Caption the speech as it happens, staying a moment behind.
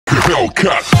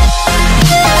Hellcat.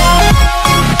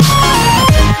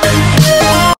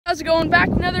 How's it going? Back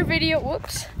to another video.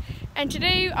 Whoops. And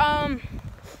today,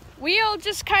 we all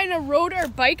just kind of rode our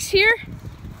bikes here.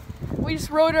 We just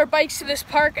rode our bikes to this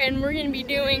park, and we're gonna be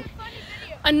doing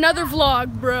another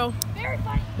vlog, bro. Very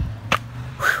funny.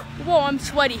 Whoa, I'm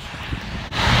sweaty.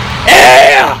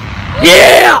 Yeah!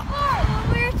 Yeah!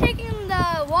 When we were taking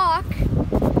the walk,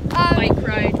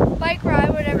 Bike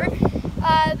ride, whatever.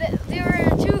 There were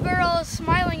two girls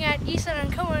smiling at Ethan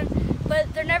and Koen,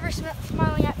 but they're never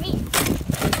smiling at me.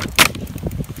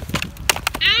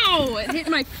 Ow! It hit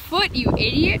my foot, you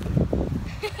idiot.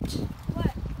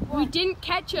 What? We didn't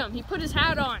catch him. He put his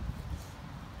hat on.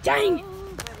 Dang!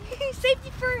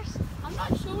 Safety first. I'm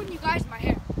not showing you guys my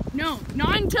hair. No,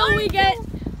 not until we get,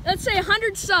 let's say,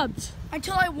 100 subs.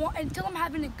 Until I'm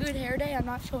having a good hair day, I'm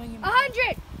not showing you my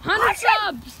 100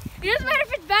 subs. It doesn't matter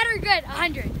if it's bad or good.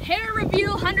 100. Hair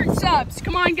reveal, 100 subs.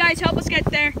 Come on, guys, help us get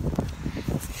there.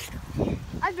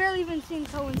 I've barely even seen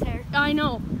Koen's hair. I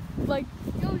know. Like,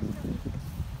 He always tells me.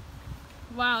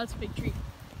 wow, that's a big tree.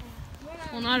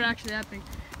 Well, not actually that big.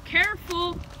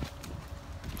 Careful.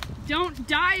 Don't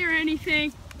die or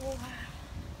anything.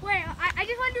 Wait, I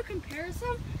just want to do a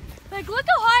comparison. Like, look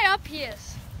how high up he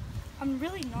is. I'm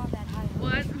really not that high up.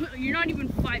 Well, you're not even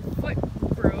 5 foot,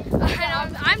 bro.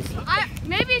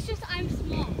 Maybe it's just I'm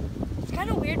small. It's kind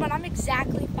of weird, but I'm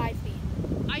exactly 5 feet.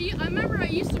 I remember I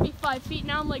used to be 5 feet.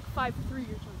 Now I'm like 5'3" or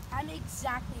something. I'm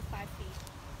exactly 5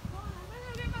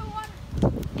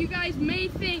 feet. You guys may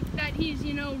think that he's,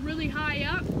 really high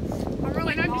up, I'm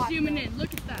really but I'm not, just zooming though. in.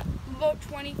 Look at that. I'm about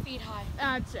 20 feet high.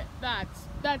 That's it.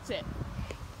 That's it.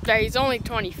 Yeah, he's only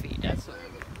 20 feet. That's what.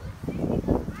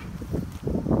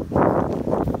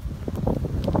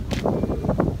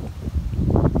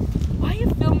 Why are you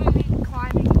filming me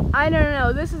climbing? I don't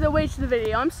know. This is a waste of the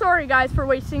video. I'm sorry, guys, for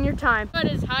wasting your time. Got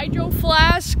his hydro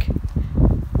flask.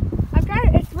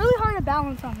 It's really hard to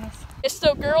balance on this. It's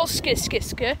the girl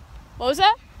skiska. What was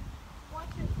that? Watch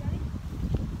it, ready?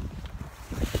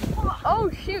 Oh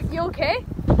shoot, you okay?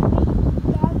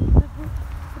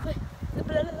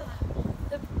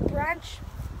 The branch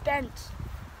bent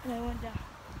and I went down.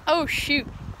 Oh shoot.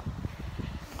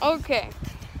 Okay.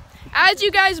 As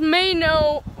you guys may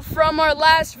know from our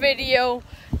last video,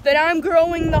 that I'm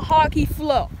growing the hockey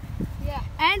flow. Yeah.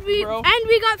 And we Bro.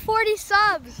 got 40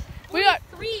 subs. We got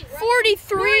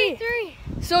 43.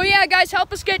 So yeah, guys,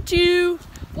 help us get to,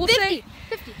 we'll 50. say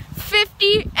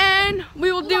 50, and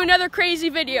we will do another crazy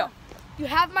video. You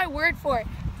have my word for it.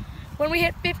 When we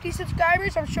hit 50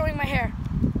 subscribers, I'm showing my hair.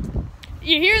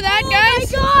 You hear that,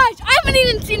 guys? Oh my gosh! I haven't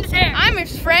even seen his hair. I'm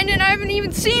his friend, and I haven't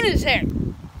even seen his hair.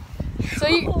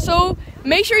 So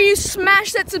make sure you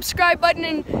smash that subscribe button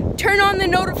and turn on the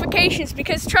notifications,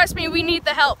 because trust me, we need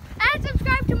the help. And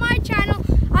subscribe to my channel.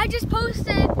 I just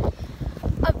posted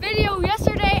a video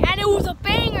yesterday, and it was a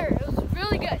banger. It was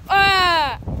really good.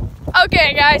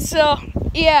 Okay, guys. So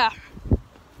yeah,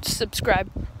 subscribe.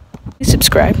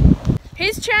 Subscribe.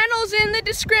 His channel's in the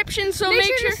description, so make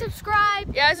sure to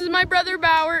subscribe. Yeah, this is my brother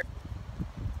Bauer.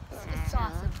 It's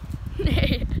awesome.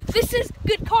 This is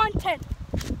good content.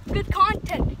 Good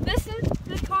content. This is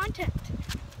good content.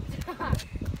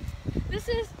 This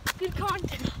is good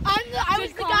content. I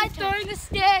was the guy throwing the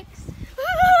sticks.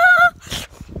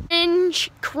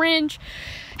 Cringe.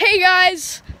 Hey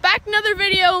guys, back another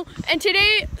video, and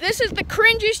today this is the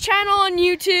cringiest channel on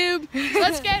YouTube.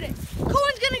 Let's get it.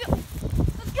 Koen's gonna go.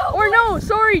 Let's go. Or no,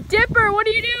 sorry, Dipper, what are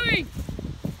you doing?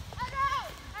 I know.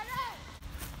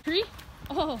 Tree?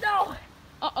 Oh. No.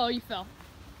 Uh-oh, you fell.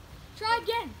 Try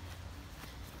again.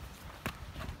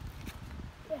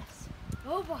 Yes.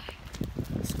 Oh boy.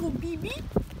 Let's go, BB.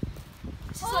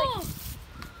 This is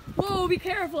Whoa, be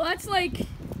careful. That's like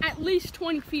at least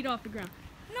 20 feet off the ground.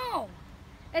 no.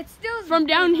 It's still From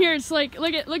down here, it's like,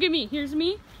 look at me. Here's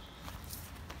me.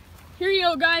 Here you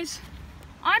go, guys.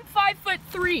 I'm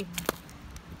 5'3".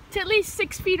 It's at least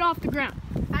 6 feet off the ground.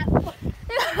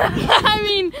 I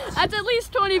mean, that's at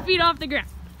least 20 feet off the ground.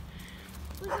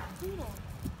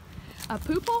 A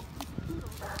poople?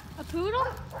 A poodle?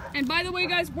 And by the way,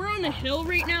 guys, we're on a hill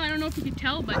right now. I don't know if you can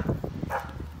tell, but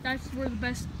that's where the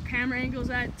best camera angle's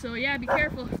at. So yeah, be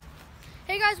careful.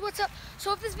 Hey guys, what's up?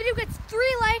 So if this video gets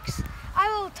 3 likes, I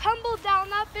will tumble down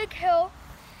that big hill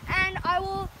and I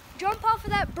will jump off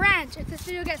of that branch if this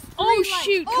video gets 3 likes.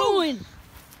 Shoot,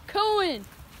 Koen.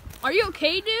 Are you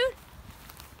okay, dude?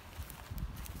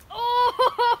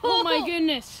 Oh my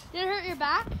goodness. Did it hurt your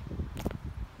back? No,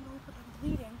 but I'm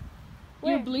bleeding.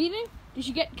 You're bleeding? Did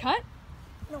you get cut?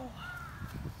 No.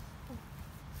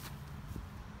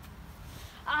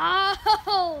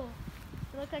 Ow!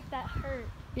 It looked like that hurt.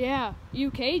 Yeah.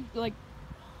 UK, like,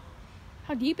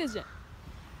 how deep is it?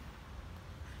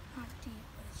 Not deep,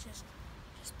 but it's just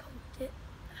poked it.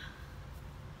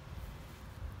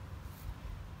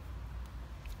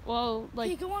 Well,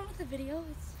 like, Okay, go on with the video.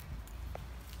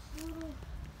 It's a little...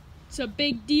 it's a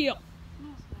big deal. No,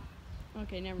 it's not.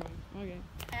 Okay, never mind. Okay.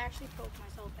 I actually poked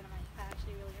myself and I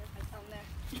actually really hurt my thumb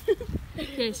there.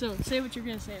 Okay, so say what you're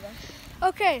gonna say then.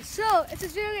 Okay, so if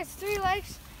this video gets 3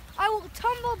 likes, I will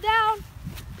tumble down.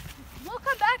 We'll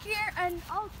come back here and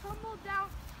I'll tumble down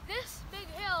this big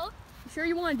hill. You sure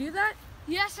you want to do that?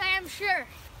 Yes, I am sure.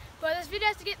 But this video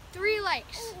has to get 3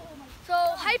 likes. So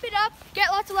hype it up, get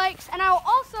lots of likes, and I will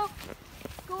also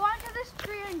go onto this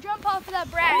tree and jump off of that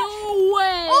branch. No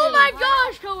way! Oh my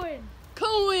gosh, Koen!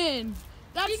 Koen!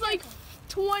 That's like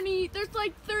 20, there's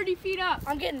like 30 feet up.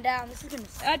 I'm getting down. This is gonna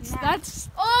snap. That's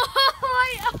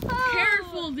Oh,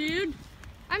 careful, dude.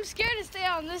 I'm scared to stay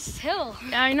on this hill.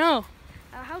 I know.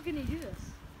 How can you do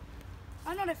this?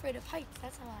 I'm not afraid of heights.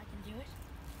 That's how I can do it.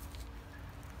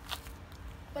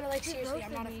 But like seriously,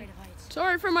 I'm not afraid of heights.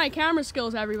 Sorry for my camera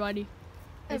skills, everybody.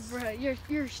 Bruh,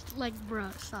 you're like,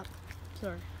 bruh, stop.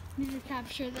 Sorry. You need to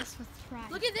capture this with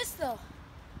pride. Look at this though.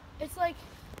 It's like,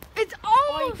 it's almost.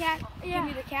 Oh, you can't give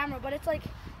me the camera, but it's like,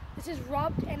 this is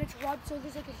rubbed and it's rubbed, so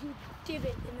there's like a huge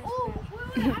divot in this. Oh,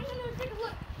 wait, I'm gonna take a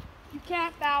look. You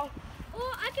can't bow.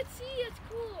 Oh, I can see. It's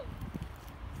cool.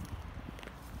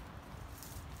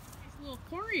 Nice little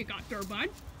corner you got there, bud.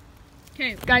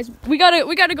 Okay, guys, we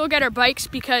gotta go get our bikes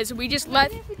because we just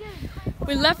left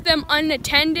them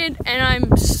unattended, and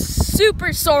I'm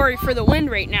super sorry for the wind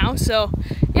right now. So,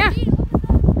 yeah. He's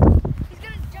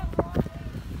gonna jump on.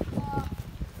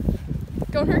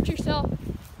 Don't hurt yourself.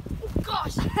 Oh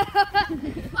gosh!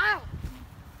 Wow.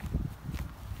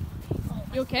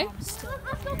 You okay? Let's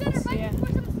go get our bikes Yeah. before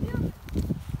someone steals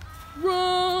it.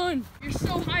 Run! You're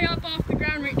so high up off the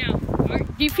ground right now.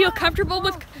 Do you feel comfortable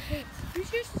with? Did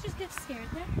you just get scared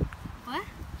there? What?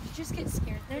 Did you just get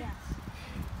scared there?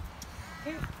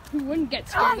 Yes. Who wouldn't get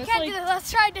Oh, scared? I can't do that.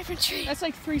 Let's try a different tree. That's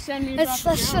like 3 centimeters off the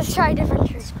ground. Let's try a different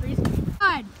tree. It's crazy.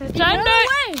 God, Done it.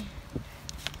 way.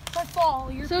 If I fall,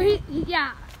 you're So he,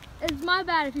 yeah, it's my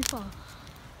bad if you fall.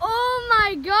 Oh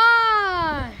my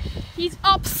gosh! He's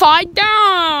upside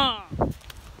down.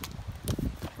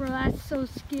 Bro, that's so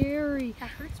scary. That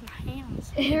hurts my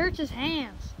hands. It hurts his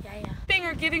hands. Yeah.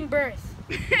 Finger giving birth.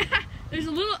 There's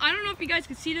a little, I don't know if you guys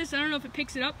can see this, I don't know if it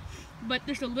picks it up, but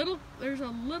there's a little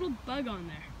bug on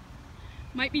there.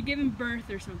 Might be giving birth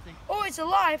or something. Oh, it's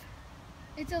alive.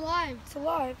 It's alive. It's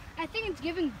alive. I think it's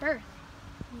giving birth.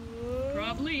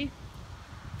 Probably.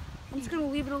 I'm just gonna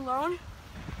leave it alone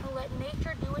and let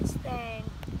nature do its thing.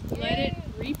 Let it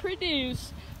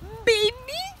reproduce.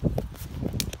 Baby!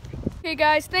 Okay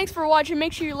guys, thanks for watching.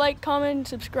 Make sure you like, comment,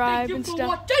 subscribe and stuff.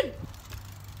 Watching.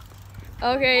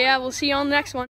 Okay, yeah, we'll see you on the next one.